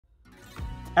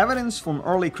Evidence from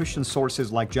early Christian sources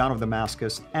like John of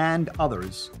Damascus and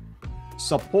others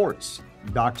supports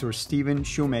Dr. Stephen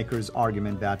Shoemaker's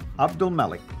argument that Abdul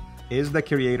Malik is the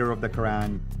creator of the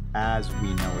Quran as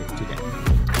we know it today.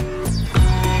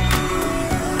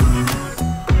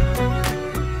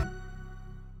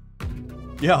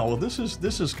 Yeah, well, this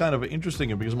is kind of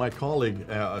interesting because my colleague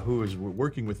who is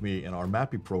working with me in our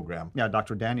MAPI program,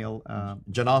 Dr. Daniel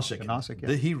Janasic,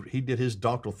 yeah. he did his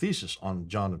doctoral thesis on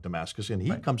John of Damascus, and he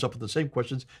comes up with the same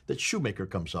questions that Shoemaker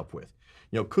comes up with.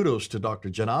 You know, kudos to Dr.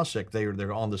 Janasic;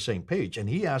 they're on the same page, and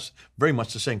he asks very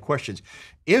much the same questions.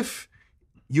 If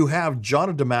you have John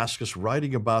of Damascus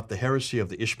writing about the heresy of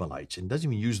the Ishmaelites, and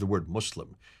doesn't even use the word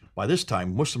Muslim. By this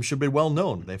time, Muslims should be well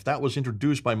known. If that was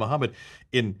introduced by Muhammad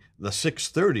in the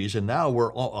 630s, and now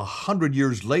we're 100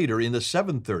 years later in the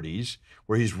 730s,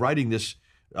 where he's writing this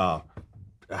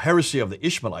heresy of the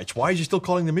Ishmaelites, why is he still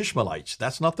calling them Ishmaelites?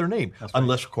 That's not their name,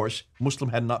 unless, of course, Muslim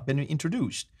had not been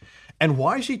introduced. And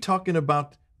why is he talking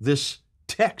about this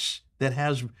text that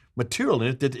has material in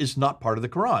it that is not part of the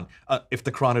Quran, if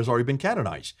the Quran has already been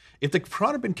canonized? If the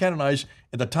Quran had been canonized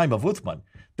at the time of Uthman,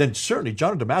 then certainly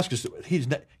John of Damascus, his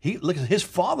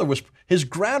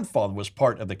grandfather was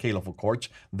part of the caliphal courts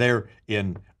there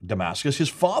in Damascus. His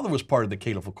father was part of the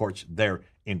caliphal courts there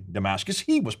in Damascus.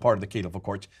 He was part of the caliphal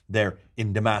courts there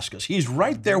in Damascus. He's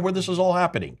right there where this is all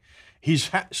happening.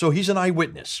 So he's an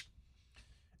eyewitness.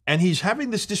 And he's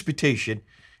having this disputation,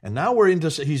 and now we're into,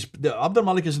 Abdul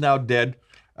Malik is now dead.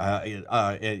 He's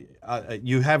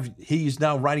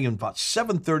now writing in about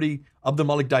 730. Abdul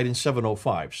Malik died in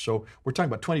 705. So we're talking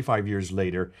about 25 years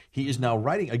later. He is now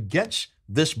writing against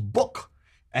this book,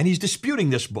 and he's disputing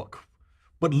this book.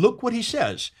 But look what he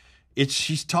says.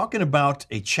 He's talking about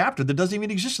a chapter that doesn't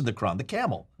even exist in the Quran, the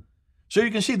camel. So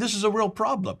you can see this is a real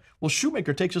problem. Well,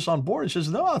 Shoemaker takes us on board and says,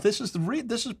 no, this is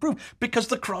proof, because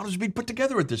the Quran is being put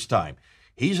together at this time.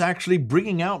 He's actually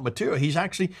bringing out material. He's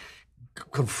actually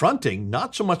confronting,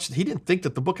 not so much, he didn't think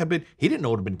that the book he didn't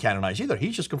know it had been canonized either.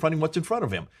 He's just confronting what's in front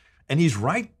of him. And he's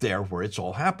right there where it's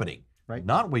all happening, right?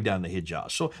 Not way down the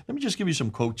Hijaz. So let me just give you some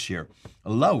quotes here.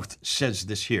 Louth says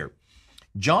this here.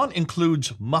 John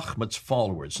includes Muhammad's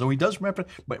followers. So he does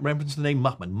reference the name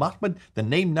Muhammad. Muhammad, the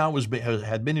name now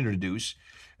had been introduced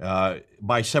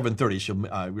by 730. So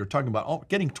we were talking about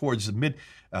getting towards the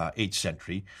mid-8th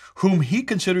century, whom he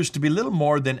considers to be little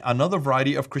more than another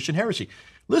variety of Christian heresy.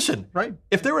 Listen,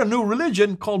 if they're a new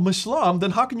religion called Islam,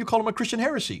 then how can you call them a Christian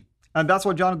heresy? And that's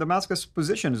what John of Damascus'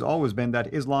 position has always been,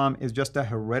 that Islam is just a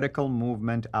heretical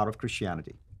movement out of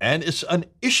Christianity. And it's an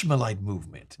Ishmaelite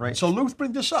movement. Right. So Louth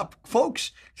brings this up.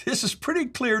 Folks, this is pretty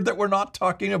clear that we're not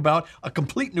talking about a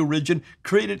complete new religion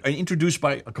created and introduced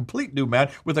by a complete new man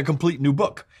with a complete new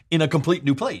book in a complete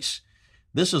new place.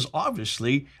 This is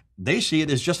obviously, they see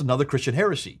it as just another Christian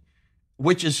heresy,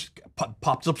 which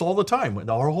pops up all the time.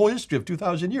 Our whole history of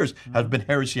 2,000 years has been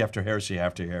heresy after heresy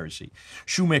after heresy.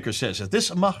 Shoemaker says that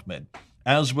this Muhammad,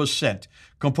 as was sent,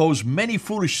 composed many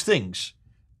foolish things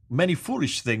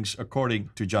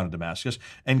according to John of Damascus,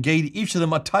 and gave each of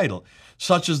them a title,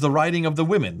 such as the writing of the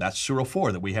women, that's Surah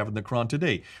 4 that we have in the Quran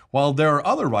today, while there are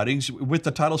other writings with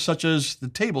the titles such as the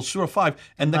table, Surah 5,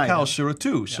 and the cow, Surah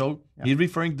 2. Yeah. So he's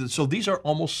referring to, so these are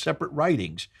almost separate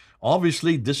writings.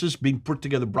 Obviously, this is being brought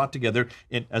together,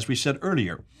 in, as we said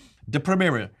earlier. De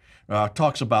Premier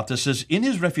talks about this as, in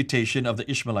his refutation of the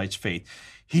Ishmaelites' faith,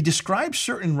 he describes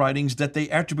certain writings that they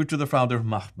attribute to the founder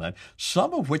Muhammad,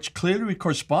 some of which clearly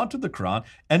correspond to the Quran,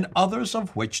 and others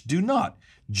of which do not.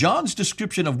 John's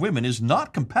description of women is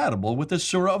not compatible with the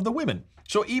Surah of the women.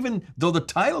 So even though the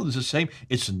title is the same,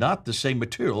 it's not the same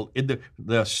material in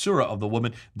the Surah of the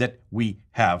woman that we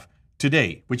have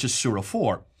today, which is Surah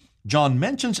 4. John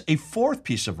mentions a fourth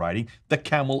piece of writing, the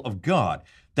Camel of God.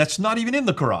 That's not even in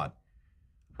the Quran.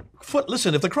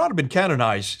 Listen, if the Quran had been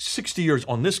canonized 60 years,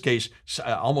 on this case,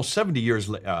 almost 70 years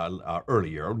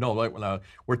earlier,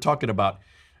 we're talking about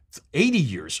 80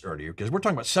 years earlier, because we're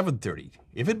talking about 730.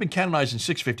 If it had been canonized in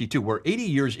 652, we're 80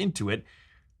 years into it.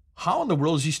 How in the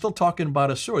world is he still talking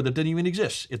about a surah that didn't even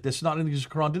exist? It's not in the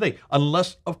Quran today,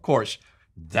 unless, of course,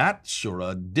 that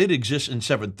surah did exist in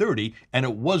 730, and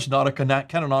it was not a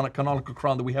canonical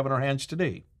Quran that we have in our hands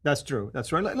today. That's true.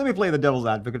 That's right. Let me play the devil's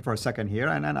advocate for a second here.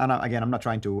 And again, I'm not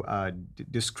trying to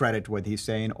discredit what he's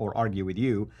saying or argue with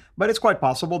you, but it's quite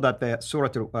possible that the surah,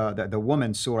 the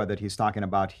woman's surah that he's talking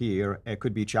about here, it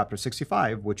could be chapter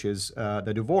 65, which is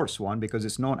the divorce one, because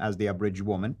it's known as the abridged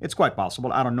woman. It's quite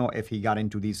possible. I don't know if he got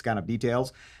into these kind of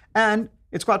details. And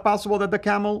it's quite possible that the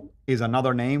camel is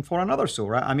another name for another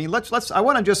surah. I mean,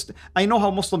 I know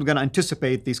how Muslims are going to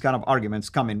anticipate these kind of arguments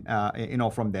coming,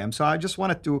 from them. So I just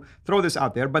wanted to throw this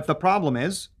out there. But the problem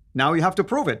is, Now you have to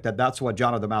prove it, that that's what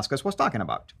John of Damascus was talking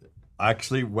about.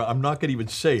 Actually, well, I'm not going to even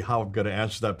say how I'm going to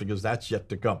answer that because that's yet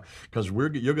to come. Because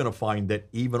you're going to find that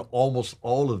even almost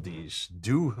all of these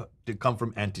do come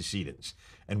from antecedents.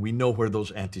 And we know where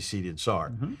those antecedents are.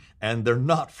 Mm-hmm. And they're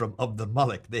not from Abdul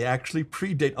Malik. They actually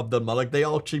predate Abdul Malik. They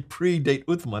actually predate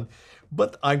Uthman.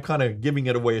 But I'm kind of giving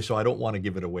it away, so I don't want to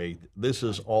give it away. This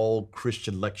is all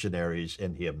Christian lectionaries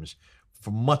and hymns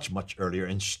from much, much earlier,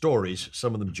 and stories,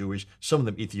 some of them Jewish, some of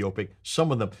them Ethiopic,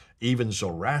 some of them even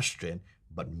Zoroastrian,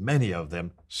 but many of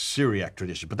them Syriac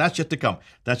tradition. But that's yet to come.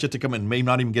 That's yet to come, and may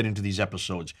not even get into these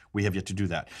episodes. We have yet to do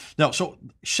that. Now, so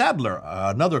Shadler,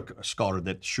 another scholar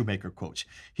that Shoemaker quotes,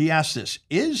 he asks this,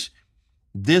 is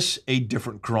this a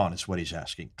different Qur'an, is what he's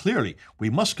asking. Clearly, we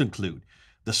must conclude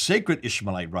the sacred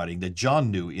Ishmaelite writing that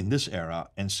John knew in this era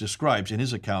and describes in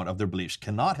his account of their beliefs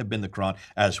cannot have been the Qur'an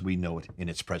as we know it in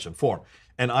its present form.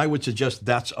 And I would suggest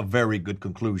that's a very good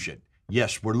conclusion.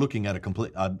 Yes, we're looking at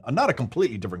not a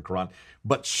completely different Qur'an,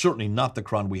 but certainly not the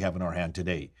Qur'an we have in our hand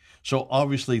today. So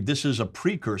obviously this is a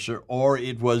precursor, or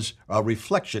it was a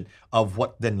reflection of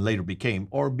what then later became,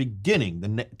 or beginning,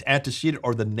 the antecedent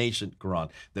or the nascent Qur'an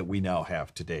that we now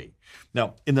have today.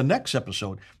 Now, in the next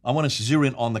episode, I want to zero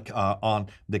in on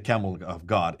the camel of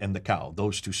God and the cow,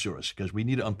 those two surahs, because we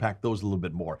need to unpack those a little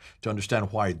bit more to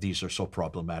understand why these are so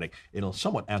problematic. It'll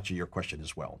somewhat answer your question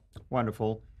as well.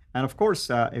 Wonderful. And of course,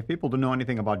 if people don't know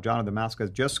anything about John of Damascus,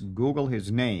 just Google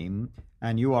his name,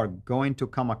 and you are going to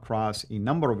come across a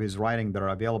number of his writings that are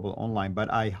available online.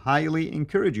 But I highly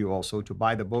encourage you also to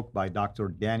buy the book by Dr.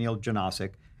 Daniel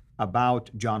Janasic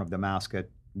about John of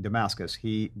Damascus.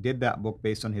 He did that book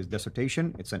based on his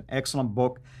dissertation. It's an excellent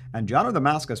book. And John of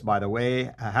Damascus, by the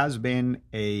way, has been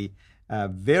a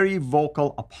very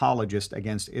vocal apologist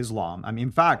against Islam. I mean,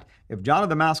 in fact, if John of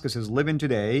Damascus is living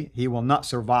today, he will not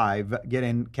survive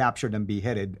getting captured and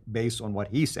beheaded based on what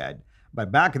he said. But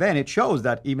back then, it shows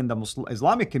that even the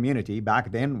Islamic community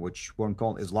back then, which weren't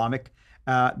called Islamic,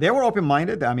 they were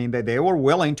open-minded. I mean, they were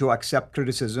willing to accept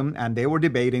criticism, and they were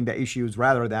debating the issues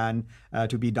rather than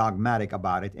to be dogmatic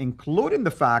about it, including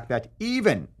the fact that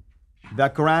even the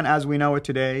Quran as we know it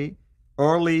today,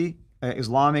 early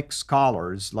Islamic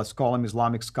scholars, let's call them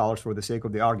Islamic scholars for the sake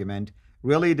of the argument,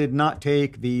 really did not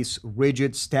take these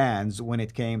rigid stands when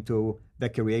it came to the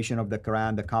creation of the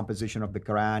Quran, the composition of the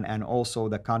Quran, and also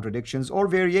the contradictions or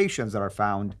variations that are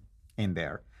found in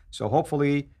there. So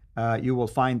hopefully you will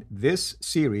find this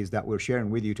series that we're sharing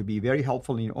with you to be very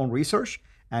helpful in your own research.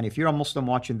 And if you're a Muslim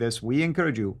watching this, we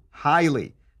encourage you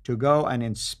highly to go and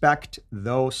inspect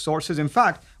those sources. In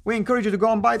fact, we encourage you to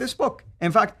go and buy this book.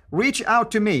 In fact, reach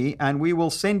out to me and we will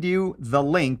send you the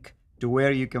link to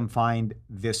where you can find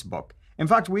this book. In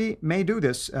fact, we may do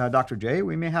this, Dr. J.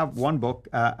 We may have one book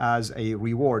as a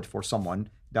reward for someone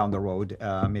down the road.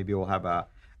 Maybe we'll have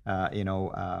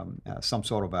some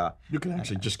sort of a... You can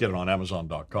actually just get it on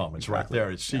Amazon.com. It's right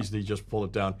there. It's easy. Yeah. Just pull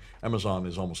it down. Amazon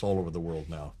is almost all over the world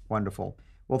now. Wonderful.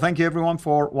 Well, thank you everyone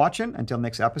for watching. Until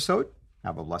next episode,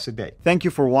 have a blessed day. Thank you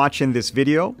for watching this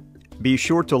video. Be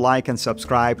sure to like and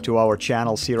subscribe to our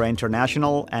channel, CIRA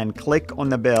International, and click on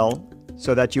the bell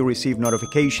so that you receive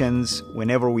notifications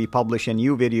whenever we publish a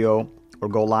new video or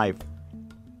go live.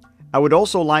 I would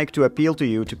also like to appeal to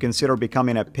you to consider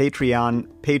becoming a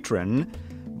Patreon patron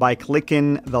by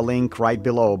clicking the link right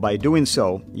below. By doing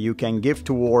so, you can give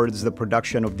towards the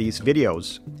production of these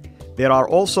videos. There are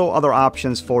also other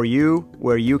options for you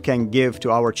where you can give to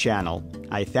our channel.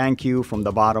 I thank you from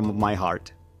the bottom of my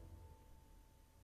heart.